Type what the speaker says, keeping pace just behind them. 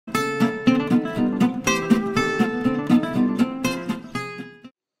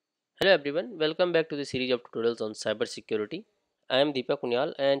Hello everyone, welcome back to the series of tutorials on cyber security. I am Deepak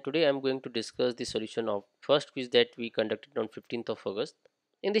Kunyal and today I am going to discuss the solution of first quiz that we conducted on 15th of August.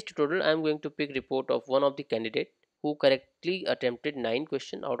 In this tutorial, I am going to pick report of one of the candidate who correctly attempted 9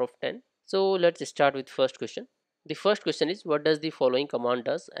 questions out of 10. So let's start with first question. The first question is what does the following command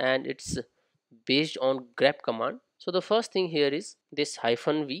does, and it's based on grep command. So the first thing here is this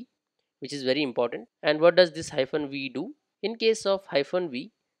 -v, which is very important. And what does this -v do? In case of -v,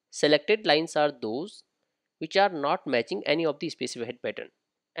 selected lines are those which are not matching any of the specified pattern.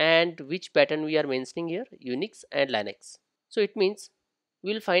 And which pattern we are mentioning here? Unix and Linux. So it means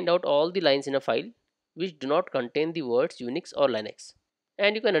we'll find out all the lines in a file which do not contain the words Unix or Linux.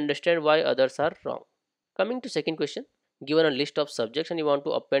 And you can understand why others are wrong. Coming to second question, given a list of subjects and you want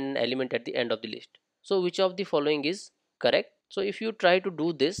to append an element at the end of the list. So which of the following is correct? So if you try to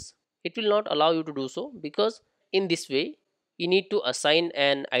do this, it will not allow you to do so, because in this way you need to assign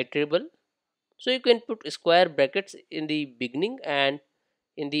an iterable. So you can put square brackets in the beginning and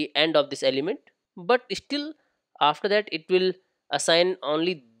in the end of this element, but still after that it will assign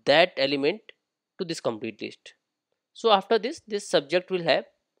only that element to this complete list. So after this subject will have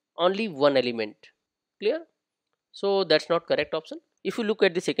only one element. Clear? So that's not correct option. If you look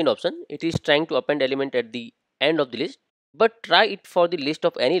at the second option, it is trying to append element at the end of the list, but try it for the list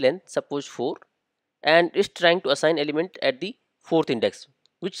of any length, suppose 4, and is trying to assign element at the fourth index,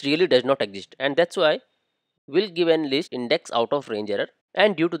 which really does not exist, and that's why we'll give an list index out of range error,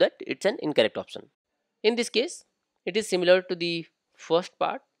 and due to that it's an incorrect option. In this case, it is similar to the first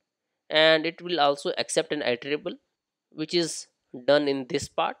part, and it will also accept an iterable which is done in this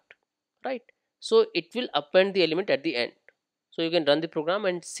part, right? So it will append the element at the end. So you can run the program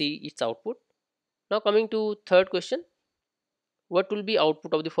and see its output. Now coming to third question, what will be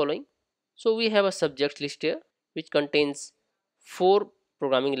output of the following? So we have a subjects list here which contains 4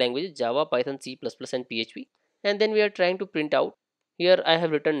 programming languages: Java, Python, C++, and PHP. And then we are trying to print out. Here I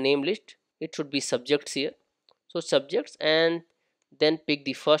have written name list. It should be subjects here. So subjects, and then pick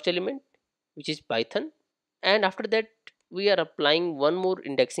the first element, which is Python. And after that we are applying one more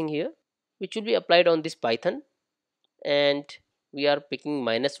indexing here, which will be applied on this Python. And we are picking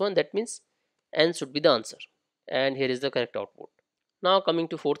 -1. That means n should be the answer. And here is the correct output. Now coming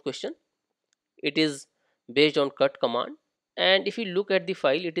to fourth question, it is based on cut command, and if you look at the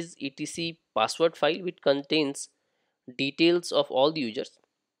file, it is etc password file which contains details of all the users.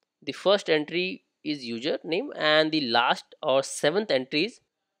 The first entry is username and the last or seventh entry is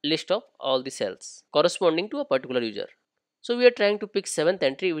list of all the cells corresponding to a particular user. So we are trying to pick seventh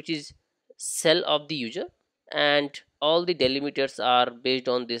entry, which is cell of the user, and all the delimiters are based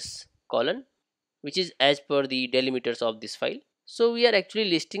on this column, which is as per the delimiters of this file. So we are actually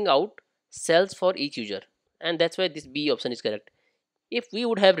listing out cells for each user, and that's why this B option is correct. If we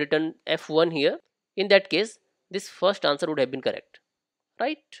would have written F1 here, in that case this first answer would have been correct,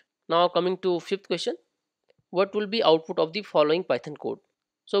 right? Now coming to fifth question, what will be output of the following Python code?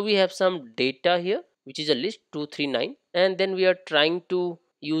 So we have some data here which is a list 239, and then we are trying to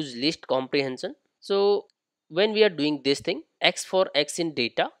use list comprehension. So when we are doing this thing, x for x in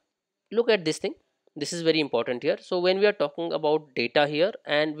data, look at this thing, this is very important here. So when we are talking about data here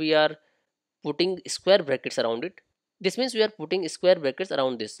and we are putting square brackets around it, this means we are putting square brackets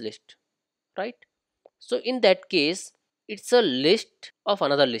around this list, right? So in that case it's a list of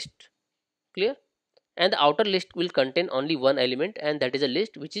another list. Clear? And the outer list will contain only one element, and that is a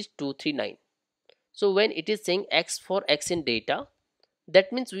list which is 239. So when it is saying x for x in data,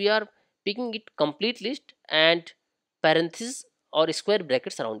 that means we are picking it complete list and parentheses or square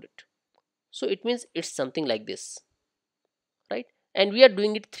brackets around it. So it means it's something like this, right? And we are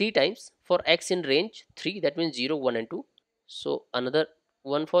doing it 3 times for x in range 3, that means 0, 1 and 2. So another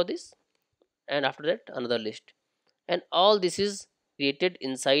one for this, and after that another list, and all this is created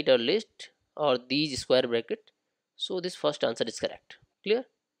inside a list or these square bracket. So this first answer is correct. Clear?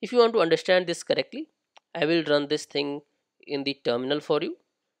 If you want to understand this correctly, I will run this thing in the terminal for you.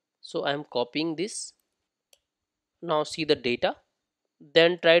 So I am copying this. Now see the data,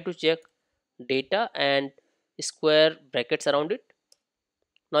 then try to check data and square brackets around it.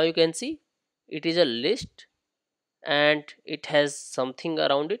 Now you can see it is a list and it has something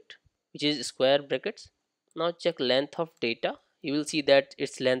around it which is square brackets. Now check length of data, you will see that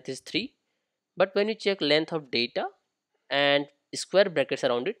its length is 3, but when you check length of data and square brackets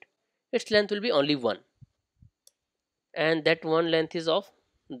around it, its length will be only 1, and that one length is of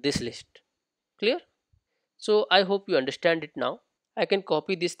this list. Clear? So I hope you understand it now. I can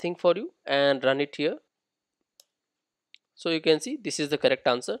copy this thing for you and run it here. So you can see this is the correct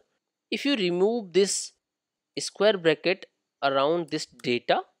answer. If you remove this square bracket around this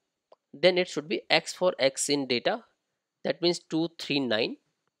data, then it should be x for x in data, that means 239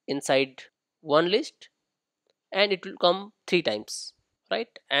 inside one list, and it will come 3 times,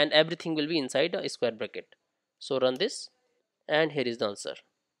 right? And everything will be inside a square bracket. So run this, and here is the answer.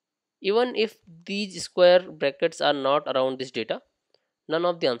 Even if these square brackets are not around this data, none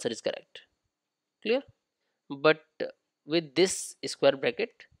of the answer is correct. Clear? But with this square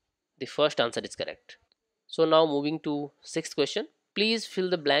bracket, the first answer is correct. So now moving to sixth question. Please fill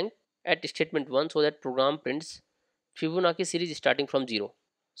the blank at statement 1 so that program prints Fibonacci series starting from 0.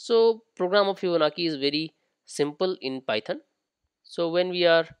 So program of Fibonacci is very simple in Python. So when we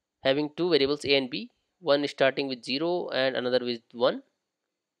are having two variables a and b, one is starting with 0 and another with 1,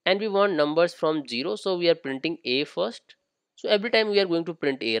 and we want numbers from 0, so we are printing a first. So every time we are going to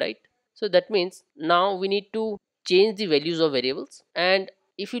print a, right? So that means now we need to change the values of variables, and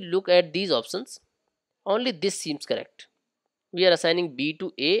if you look at these options, only this seems correct. We are assigning b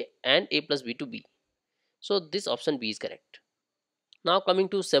to a and a plus b to b, so this option b is correct. Now coming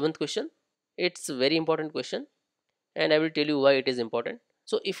to seventh question, it's a very important question, and I will tell you why it is important.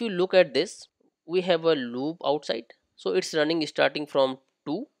 So if you look at this, we have a loop outside, so it's running starting from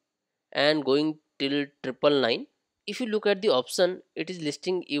 2 and going till 999. If you look at the option, it is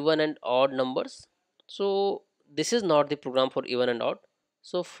listing even and odd numbers, so this is not the program for even and odd,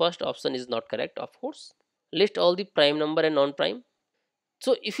 so first option is not correct. Of course, list all the prime number and non-prime.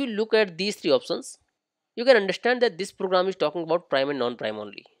 So if you look at these three options, you can understand that this program is talking about prime and non-prime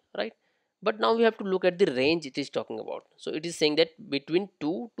only, right? But now we have to look at the range it is talking about. So it is saying that between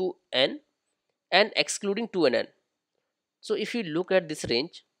 2 to n and excluding 2 and n. So if you look at this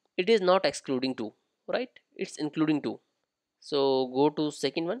range, it is not excluding 2, right? It's including 2. So go to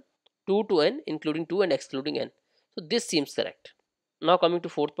second one, 2 to n including 2 and excluding n. So this seems correct. Now coming to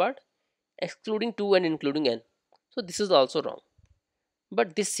fourth part, excluding 2 and including n. So this is also wrong,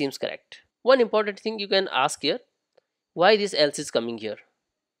 but this seems correct. One important thing you can ask here, why this else is coming here,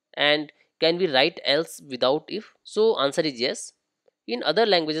 and can we write else without if? So answer is yes. In other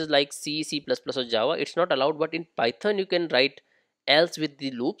languages like C, C++ or Java, it's not allowed, but in Python you can write else with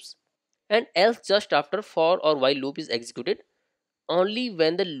the loops, and else just after for or while loop is executed only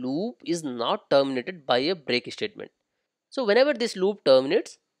when the loop is not terminated by a break statement. So whenever this loop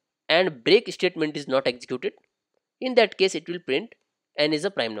terminates and break statement is not executed, in that case it will print n is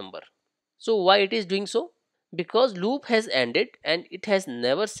a prime number. So why it is doing so? Because loop has ended and it has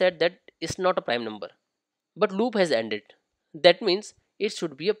never said that it's not a prime number, but loop has ended, that means it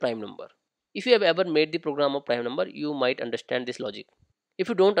should be a prime number. If you have ever made the program a prime number, you might understand this logic. If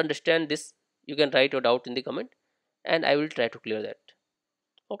you don't understand this, you can write your doubt in the comment and I will try to clear that.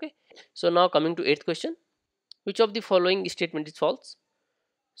 Okay, so now coming to eighth question, which of the following statement is false?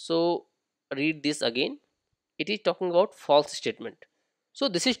 So read this again. It is talking about false statement. So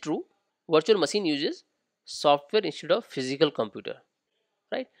this is true. Virtual machine uses software instead of physical computer,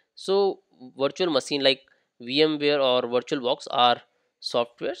 right? So virtual machine like VMware or VirtualBox are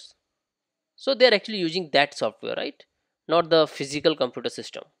softwares. So they are actually using that software, right? Not the physical computer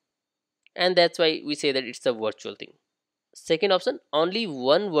system. And that's why we say that it's a virtual thing. Second option, only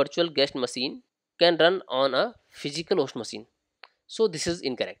one virtual guest machine can run on a physical host machine. So this is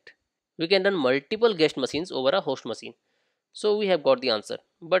incorrect. We can run multiple guest machines over a host machine. So we have got the answer.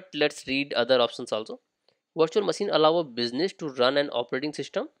 But let's read other options also. Virtual machine allow a business to run an operating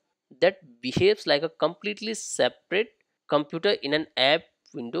system that behaves like a completely separate computer in an app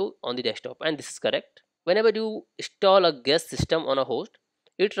window on the desktop, and this is correct. Whenever you install a guest system on a host,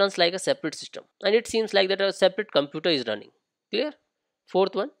 it runs like a separate system and it seems like that a separate computer is running. Clear?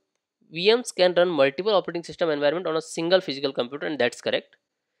 Fourth one, VMs can run multiple operating system environment on a single physical computer, and that's correct,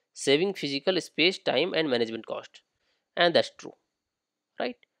 saving physical space, time and management cost, and that's true,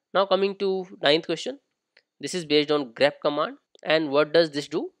 right? Now coming to ninth question, this is based on grep command, and what does this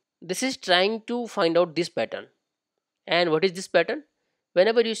do? This is trying to find out this pattern. And what is this pattern?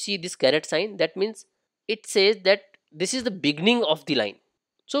 Whenever you see this caret sign, that means it says that this is the beginning of the line.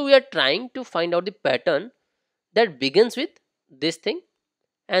 So we are trying to find out the pattern that begins with this thing,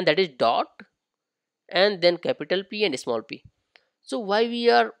 and that is dot and then capital P and small p. So why we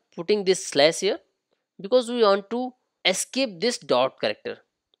are putting this slash here? Because we want to escape this dot character.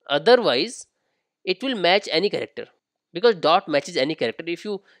 Otherwise it will match any character, because dot matches any character. If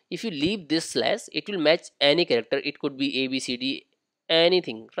you leave this slash, it will match any character. It could be a b c d,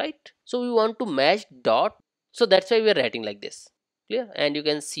 anything, right? So we want to match dot, so that's why we are writing like this. Clear? And you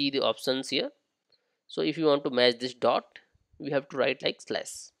can see the options here. So if you want to match this dot, we have to write like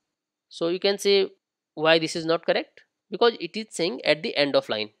slash. So you can say why this is not correct, because it is saying at the end of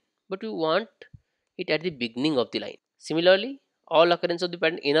line, but we want it at the beginning of the line. Similarly, all occurrence of the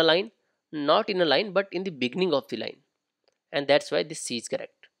pattern in a line not in a line but in the beginning of the line, and that's why this C is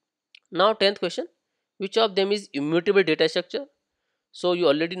correct. Now 10th question, which of them is immutable data structure? So you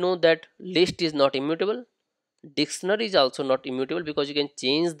already know that list is not immutable, dictionary is also not immutable because you can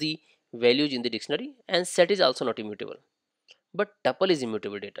change the values in the dictionary, and set is also not immutable, but tuple is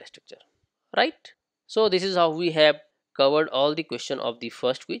immutable data structure, right? So this is how we have covered all the question of the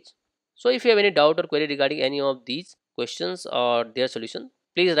first quiz. So if you have any doubt or query regarding any of these questions or their solution,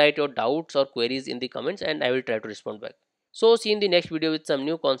 please write your doubts or queries in the comments and I will try to respond back. So see you in the next video with some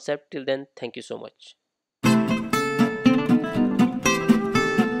new concept. Till then, thank you so much.